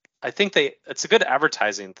 I think it's a good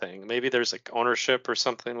advertising thing. Maybe there's like ownership or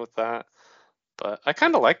something with that, but I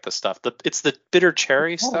kind of like the stuff. It's the bitter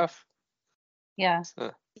cherry stuff. Yeah.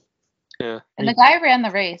 Yeah. And the guy ran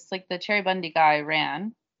the race, like the Cherry Bundy guy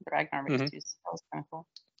ran the Ragnar race too. So that was kind of cool.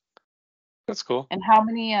 That's cool. And how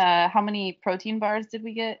many protein bars did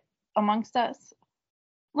we get amongst us?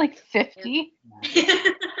 Like 50?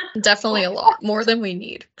 Definitely a lot, more than we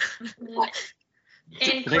need.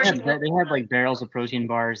 They had like barrels of protein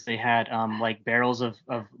bars. They had like barrels of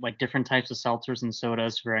like different types of seltzers and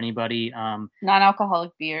sodas for anybody.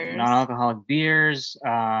 Non-alcoholic beers.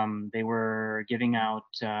 They were giving out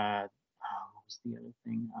what was the other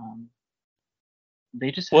thing?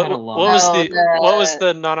 They just had a lot. What was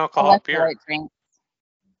the non-alcoholic beer? Drinks.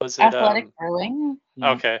 Was it Athletic Brewing?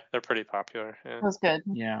 Yeah. Okay, they're pretty popular. Yeah. It was good.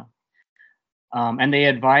 Yeah. And they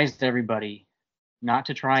advised everybody not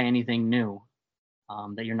to try anything new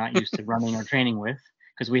that you're not used to running or training with,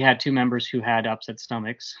 because we had 2 members who had upset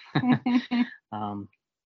stomachs. And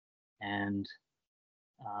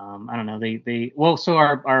I don't know. So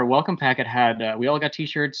our welcome packet had we all got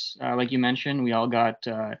T-shirts, like you mentioned. We all got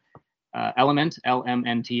Element,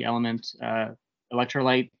 LMNT, Element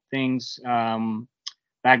electrolyte things,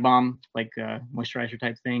 bag bomb, like moisturizer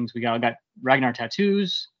type things. We all got Ragnar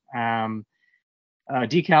tattoos, decals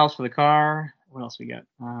for the car. What else we got?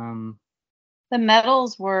 The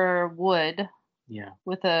medals were wood. Yeah.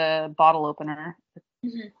 With a bottle opener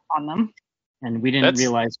on them. And we didn't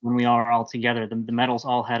realize when we are all together, the medals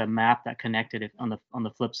all had a map that connected it on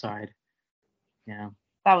the flip side. Yeah.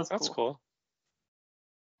 That's cool.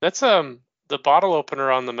 That's the bottle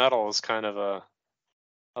opener on the medal is kind of a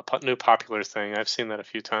new popular thing. I've seen that a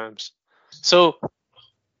few times. So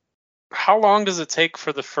how long does it take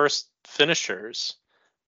for the first finishers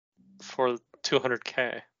for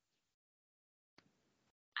 200K?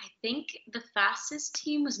 I think the fastest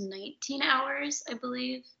team was 19 hours, I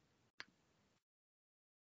believe.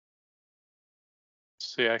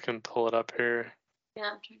 See, I can pull it up here. Yeah,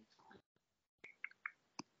 I'm trying to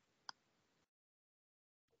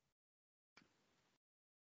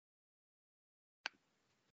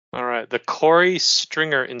All right, the Corey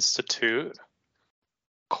Stringer Institute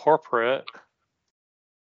corporate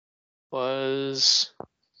was,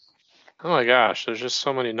 oh my gosh, there's just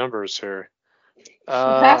so many numbers here.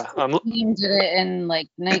 The team did it in like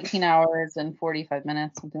 19 hours and 45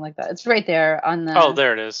 minutes, something like that. It's right there on the. Oh,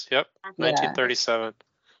 there it is. Yep, 1937.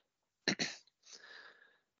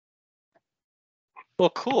 Well,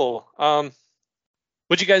 cool.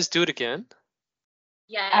 Would you guys do it again?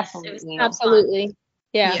 Yes, absolutely. Absolutely.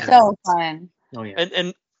 Yeah. So fun. Oh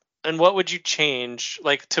yeah. And what would you change,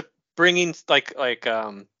 like, to bringing like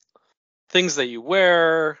things that you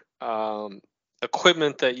wear,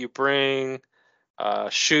 equipment that you bring,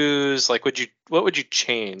 shoes, like what would you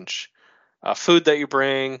change? Food that you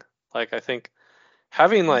bring, like I think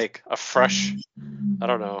having like a fresh, I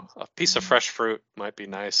don't know, a piece of fresh fruit might be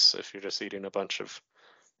nice if you're just eating a bunch of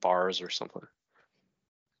bars or something.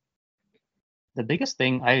 The biggest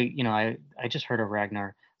thing I just heard of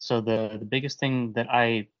Ragnar. So the biggest thing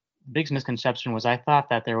biggest misconception was I thought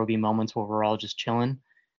that there would be moments where we're all just chilling.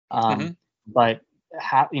 But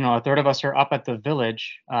a third of us are up at the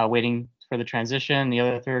village waiting for the transition. The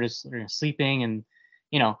other third is sleeping, and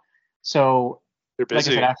so You're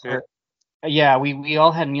busy. Like I said, after we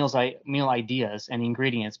all had meal ideas and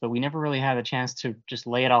ingredients, but we never really had a chance to just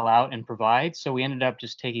lay it all out and provide. So we ended up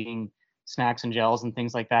just taking snacks and gels and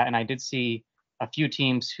things like that. And I did see a few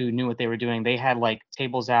teams who knew what they were doing. They had like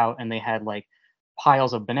tables out and they had like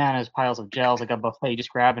piles of bananas, piles of gels, like a buffet,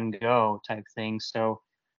 just grab and go type thing. So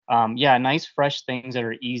nice fresh things that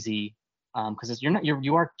are easy, because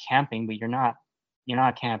you are camping, but you're not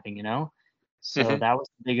camping, So that was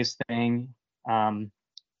the biggest thing.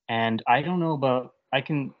 And I don't know about, I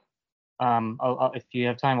can, if you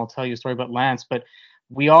have time, I'll tell you a story about Lance, but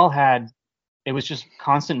we all had, it was just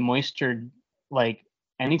constant moisture, like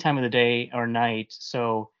any time of the day or night.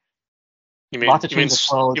 So lots of change of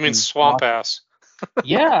clothes. You mean swamp ass?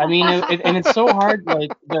 Yeah, I mean, and it's so hard.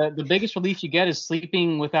 Like the biggest relief you get is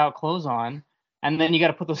sleeping without clothes on, and then you got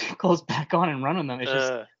to put those clothes back on and run with them. It's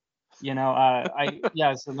just,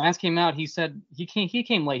 So Lance came out. He said he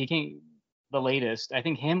came late. He came the latest. I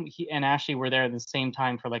think he and Ashley were there at the same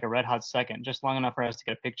time for like a red hot second, just long enough for us to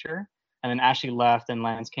get a picture. And then Ashley left, and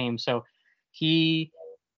Lance came. So he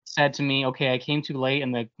said to me, "Okay, I came too late,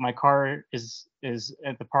 and my car is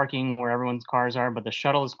at the parking where everyone's cars are, but the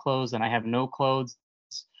shuttle is closed, and I have no clothes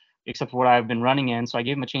except for what I've been running in." So I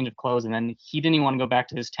gave him a change of clothes, and then he didn't even want to go back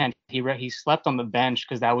to his tent. He slept on the bench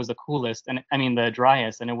because that was the coolest, and I mean the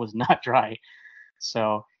driest, and it was not dry.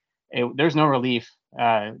 So there's no relief,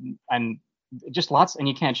 and just lots, and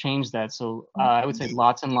you can't change that. So I would say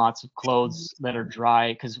lots and lots of clothes that are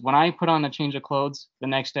dry, because when I put on a change of clothes the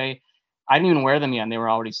next day, I didn't even wear them yet, and they were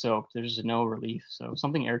already soaked. There's just no relief. So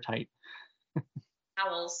something airtight.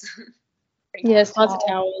 Towels. Yes, lots of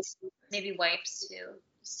towels. Maybe wipes too.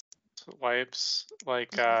 Wipes,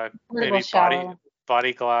 like maybe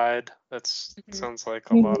body glide. That's sounds like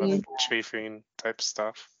a lot of chafing type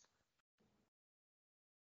stuff.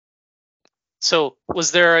 So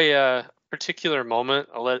was there a particular moment,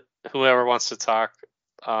 I'll let whoever wants to talk,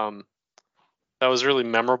 that was really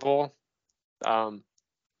memorable?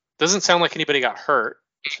 Doesn't sound like anybody got hurt,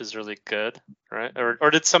 which is really good, right?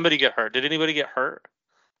 Or did somebody get hurt? Did anybody get hurt?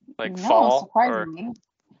 Like no, fall? Surprisingly.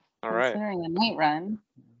 All right. Considering a night run.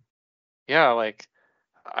 Yeah, like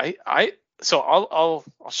so I'll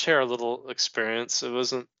share a little experience. It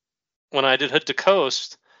wasn't when I did Hood to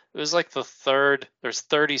Coast, it was like there's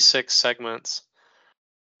 36 segments,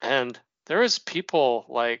 and there was people,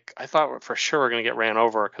 like, I thought for sure we're gonna get ran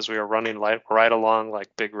over because we were running right along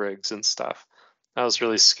like big rigs and stuff. That was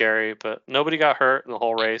really scary, but nobody got hurt in the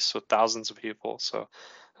whole race with thousands of people, so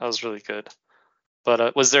that was really good.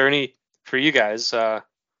 But was there any, for you guys,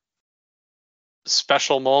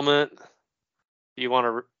 special moment you want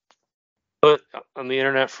to put on the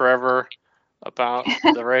internet forever about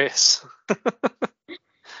the race?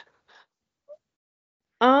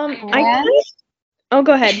 Oh,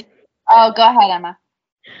 go ahead. Oh, go ahead, Emma.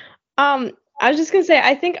 I was just gonna say,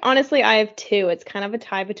 I think honestly I have two. It's kind of a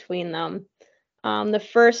tie between them. The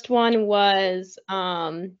first one was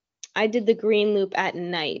I did the green loop at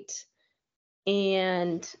night,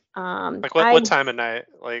 and like what time of night?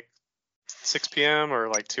 Like 6 p.m. or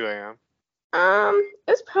like 2 a.m.? It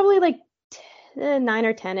was probably like 9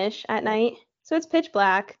 or 10ish at night, so it's pitch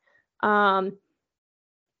black. I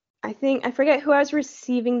forget who I was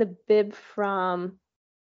receiving the bib from,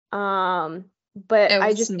 but it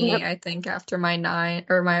was me. I think after my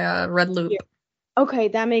red loop. Yeah. Okay,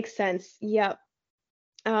 that makes sense. Yep.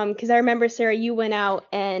 Because I remember, Sarah, you went out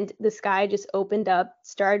and the sky just opened up,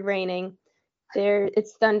 started raining.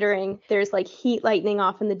 It's thundering. There's like heat lightning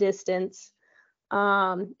off in the distance.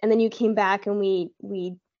 And then you came back and we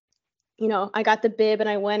I got the bib and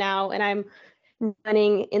I went out and I'm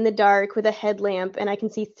running in the dark with a headlamp and I can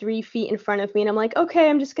see 3 feet in front of me and I'm like, okay,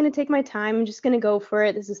 I'm just gonna take my time. I'm just gonna go for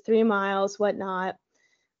it. This is 3 miles, whatnot.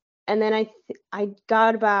 And then I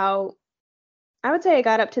got about, I would say I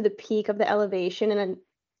got up to the peak of the elevation, and then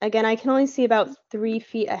again, I can only see about 3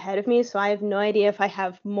 feet ahead of me, so I have no idea if I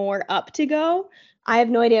have more up to go. I have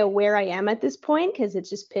no idea where I am at this point because it's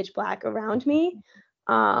just pitch black around me.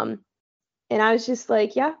 And I was just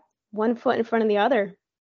like, yeah, 1 foot in front of the other.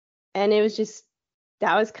 And it was just,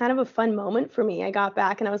 that was kind of a fun moment for me. I got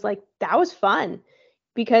back and I was like, that was fun,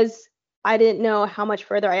 because I didn't know how much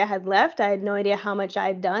further I had left. I had no idea how much I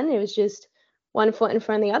had done. It was just 1 foot in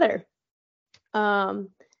front of the other. And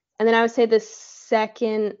then I would say the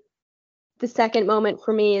second moment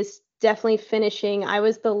for me is definitely finishing. I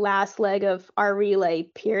was the last leg of our relay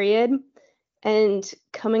period, and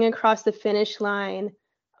coming across the finish line,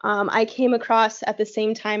 I came across at the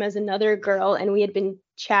same time as another girl, and we had been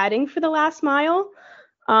chatting for the last mile.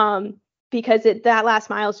 because that last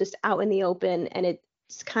mile is just out in the open and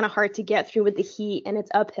it's kind of hard to get through with the heat and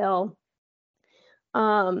it's uphill.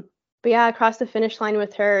 But yeah, I crossed the finish line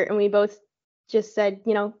with her and we both just said,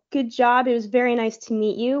 good job. It was very nice to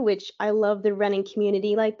meet you, which I love the running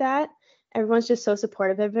community like that. Everyone's just so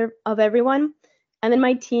supportive of everyone. And then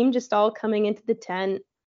my team just all coming into the tent.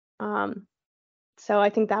 So I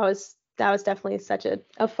think that was definitely such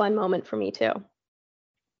a fun moment for me too.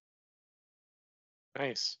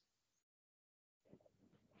 Nice.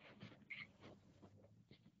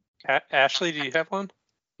 Ashley, do you have one?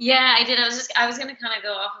 Yeah, I did. I was gonna kind of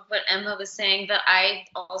go off of what Emma was saying, but I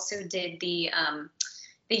also did the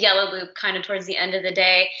yellow loop kind of towards the end of the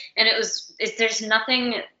day, and there's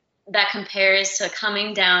nothing that compares to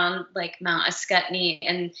coming down like Mount Ascutney,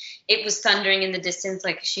 and it was thundering in the distance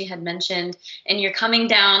like she had mentioned, and you're coming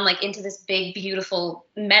down like into this big beautiful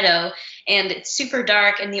meadow, and it's super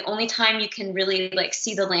dark, and the only time you can really like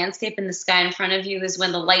see the landscape in the sky in front of you is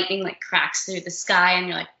when the lightning like cracks through the sky, and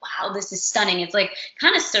you're like, wow, this is stunning. It's like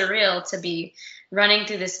kind of surreal to be running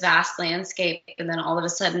through this vast landscape, and then all of a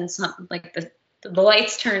sudden like the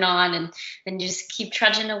lights turn on, and then you just keep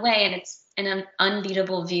trudging away, and it's an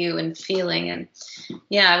unbeatable view and feeling. And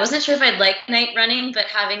yeah, I wasn't sure if I'd like night running, but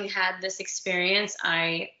having had this experience,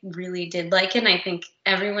 I really did like it. And I think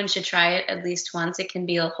everyone should try it at least once. It can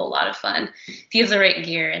be a whole lot of fun if you have the right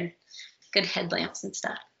gear and good headlamps and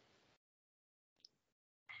stuff.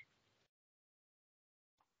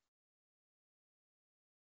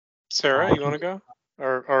 Sarah, you want to go?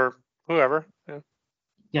 Or whoever?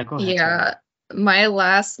 Yeah, go ahead. Yeah. Sarah. My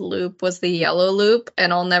last loop was the yellow loop,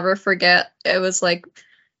 and I'll never forget. It was like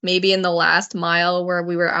maybe in the last mile where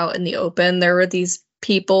we were out in the open, there were these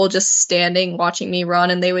people just standing watching me run,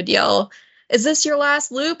 and they would yell, "Is this your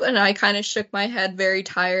last loop?" And I kind of shook my head, very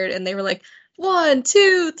tired, and they were like, 1,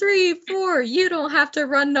 2, 3, 4, you don't have to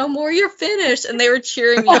run no more, you're finished. And they were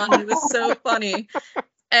cheering me on. It was so funny.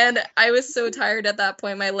 And I was so tired at that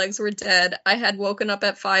point. My legs were dead. I had woken up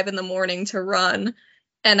at 5 a.m. to run.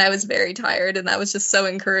 And I was very tired, and that was just so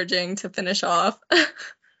encouraging to finish off.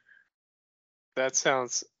 That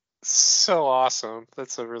sounds so awesome.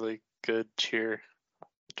 That's a really good cheer.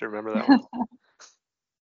 To remember that one.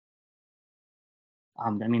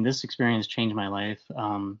 I mean, this experience changed my life.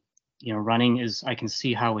 Running I can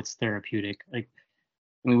see how it's therapeutic. Like,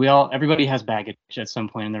 I mean, everybody has baggage at some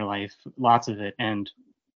point in their life, lots of it. And,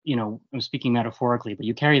 I'm speaking metaphorically, but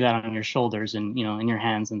you carry that on your shoulders and, in your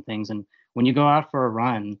hands and things. And when you go out for a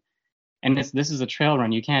run, and this is a trail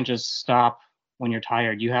run, you can't just stop when you're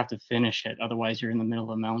tired. You have to finish it. Otherwise, you're in the middle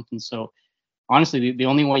of a mountain. So honestly, the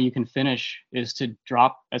only way you can finish is to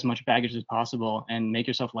drop as much baggage as possible and make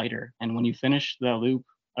yourself lighter. And when you finish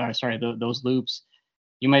those loops,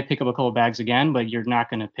 you might pick up a couple of bags again, but you're not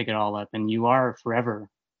going to pick it all up, and you are forever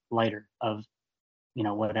lighter of,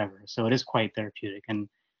 whatever. So it is quite therapeutic. And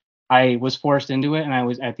I was forced into it, and I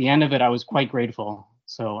was at the end of it, I was quite grateful.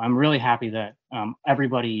 So I'm really happy that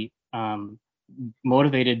everybody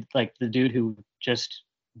motivated, like the dude who just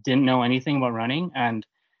didn't know anything about running. And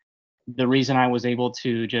the reason I was able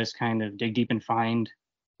to just kind of dig deep and find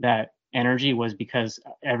that energy was because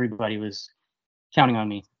everybody was counting on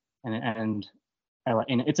me, and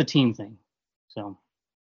it's a team thing. So,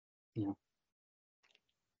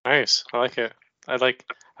 Nice. I like it. I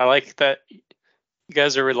like that you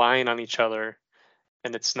guys are relying on each other,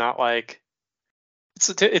 and it's not like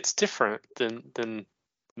it's different than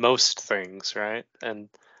most things, right? And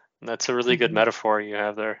that's a really good metaphor you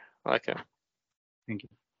have there. I like it. Thank you.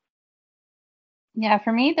 Yeah,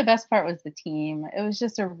 for me, the best part was the team. It was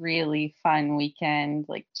just a really fun weekend,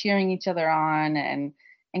 like cheering each other on and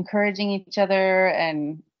encouraging each other,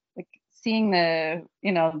 and like seeing the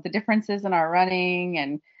differences in our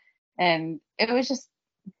running, and it was just,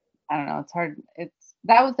 I don't know, it's hard.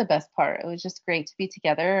 That was the best part. It was just great to be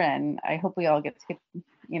together, and I hope we all get to do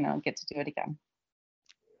it again.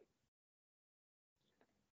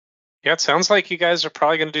 Yeah, it sounds like you guys are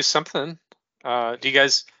probably going to do something. Do you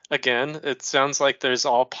guys, again, it sounds like there's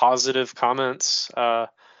all positive comments. I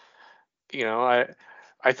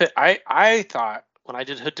thought when I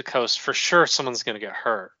did Hood to Coast, for sure someone's going to get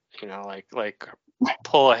hurt, like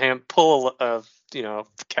pull a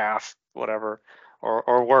calf, whatever,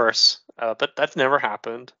 or worse. But that's never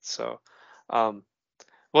happened. So,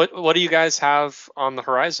 what do you guys have on the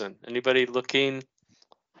horizon? Anybody looking,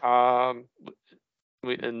 and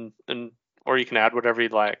or you can add whatever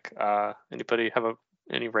you'd like. Anybody have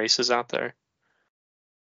any races out there?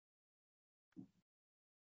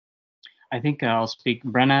 I think I'll speak.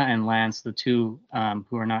 Brenna and Lance, the two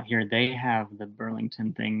who are not here, they have the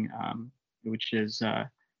Burlington thing, which is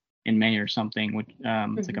in May or something. Which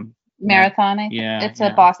it's like a marathon. I think. Yeah, It's a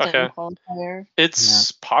Boston Okay. qualifier.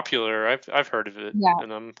 It's popular. I've heard of it, Yeah.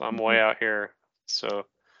 and I'm way out here, so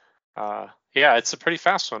yeah, it's a pretty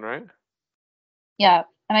fast one, right? Yeah,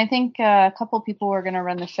 and I think a couple people were going to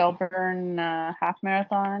run the Shelburne half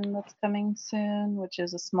marathon that's coming soon, which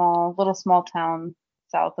is a small town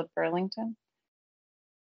south of Burlington.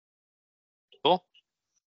 Cool.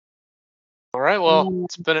 All right. Well, And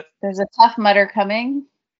it's been there's a Tough Mudder coming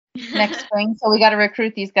next spring, so we got to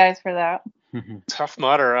recruit these guys for that. Tough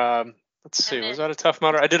Mudder. Let's see. Was that a Tough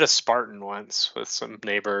Mudder? I did a Spartan once with some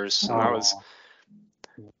neighbors, and that was.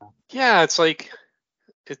 Yeah, it's like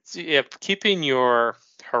keeping your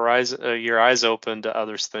horizon, your eyes open to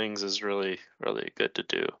other things is really, really good to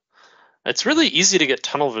do. It's really easy to get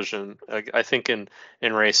tunnel vision. I think in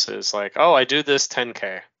races, like, oh, I do this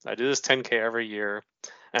 10K. I do this 10K every year,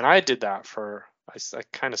 and I did that for. I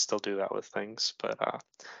kind of still do that with things, but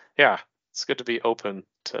yeah, it's good to be open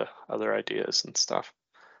to other ideas and stuff.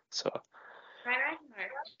 So. Try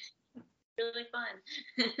Ragnar. Really fun.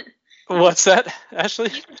 What's that, Ashley?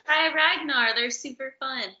 You can try Ragnar. They're super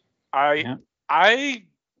fun. I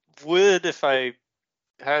would if I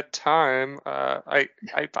had time. I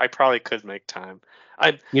probably could make time.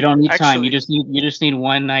 You don't need time. You just need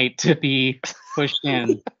one night to be pushed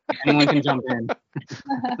in. Anyone can jump in.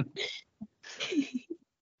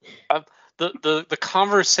 The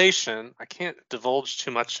conversation, I can't divulge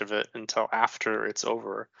too much of it until after it's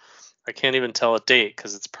over. I can't even tell a date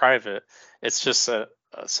because it's private. It's just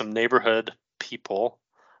some neighborhood people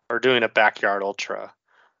are doing a backyard ultra.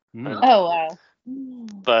 Oh wow!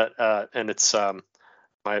 But and it's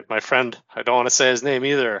my friend. I don't want to say his name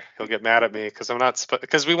either. He'll get mad at me because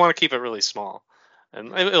we want to keep it really small,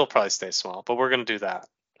 and it'll probably stay small. But we're gonna do that.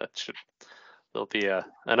 There'll be an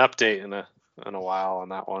update in a while on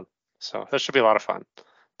that one. So that should be a lot of fun.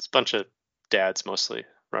 It's a bunch of dads mostly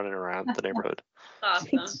running around the neighborhood.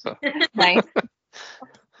 Awesome. So. Nice.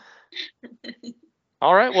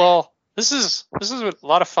 All right. Well, this is a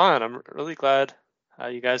lot of fun. I'm really glad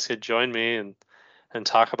you guys could join me and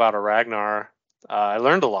talk about a Ragnar. I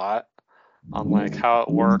learned a lot on like how it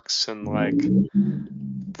works and like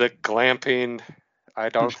the glamping. I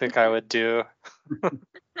don't think I would do.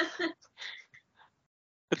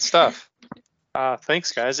 Good stuff.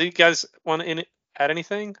 Thanks, guys. Do you guys want to add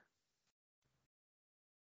anything?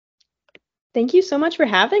 Thank you so much for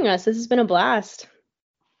having us. This has been a blast.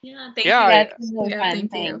 Yeah, thank you. It's really fun.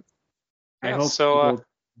 Thank you. I hope people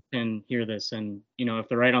can hear this, and if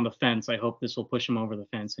they're right on the fence, I hope this will push them over the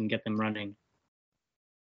fence and get them running.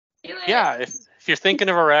 Do it. Yeah, if you're thinking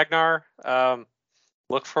of a Ragnar,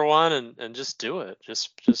 look for one and just do it.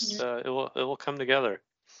 Just it will come together.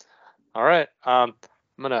 All right. I'm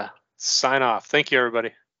gonna sign off. Thank you,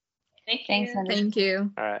 everybody. Thank you. Thanks, Henry. Thank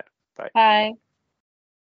you. All right. Bye. Bye.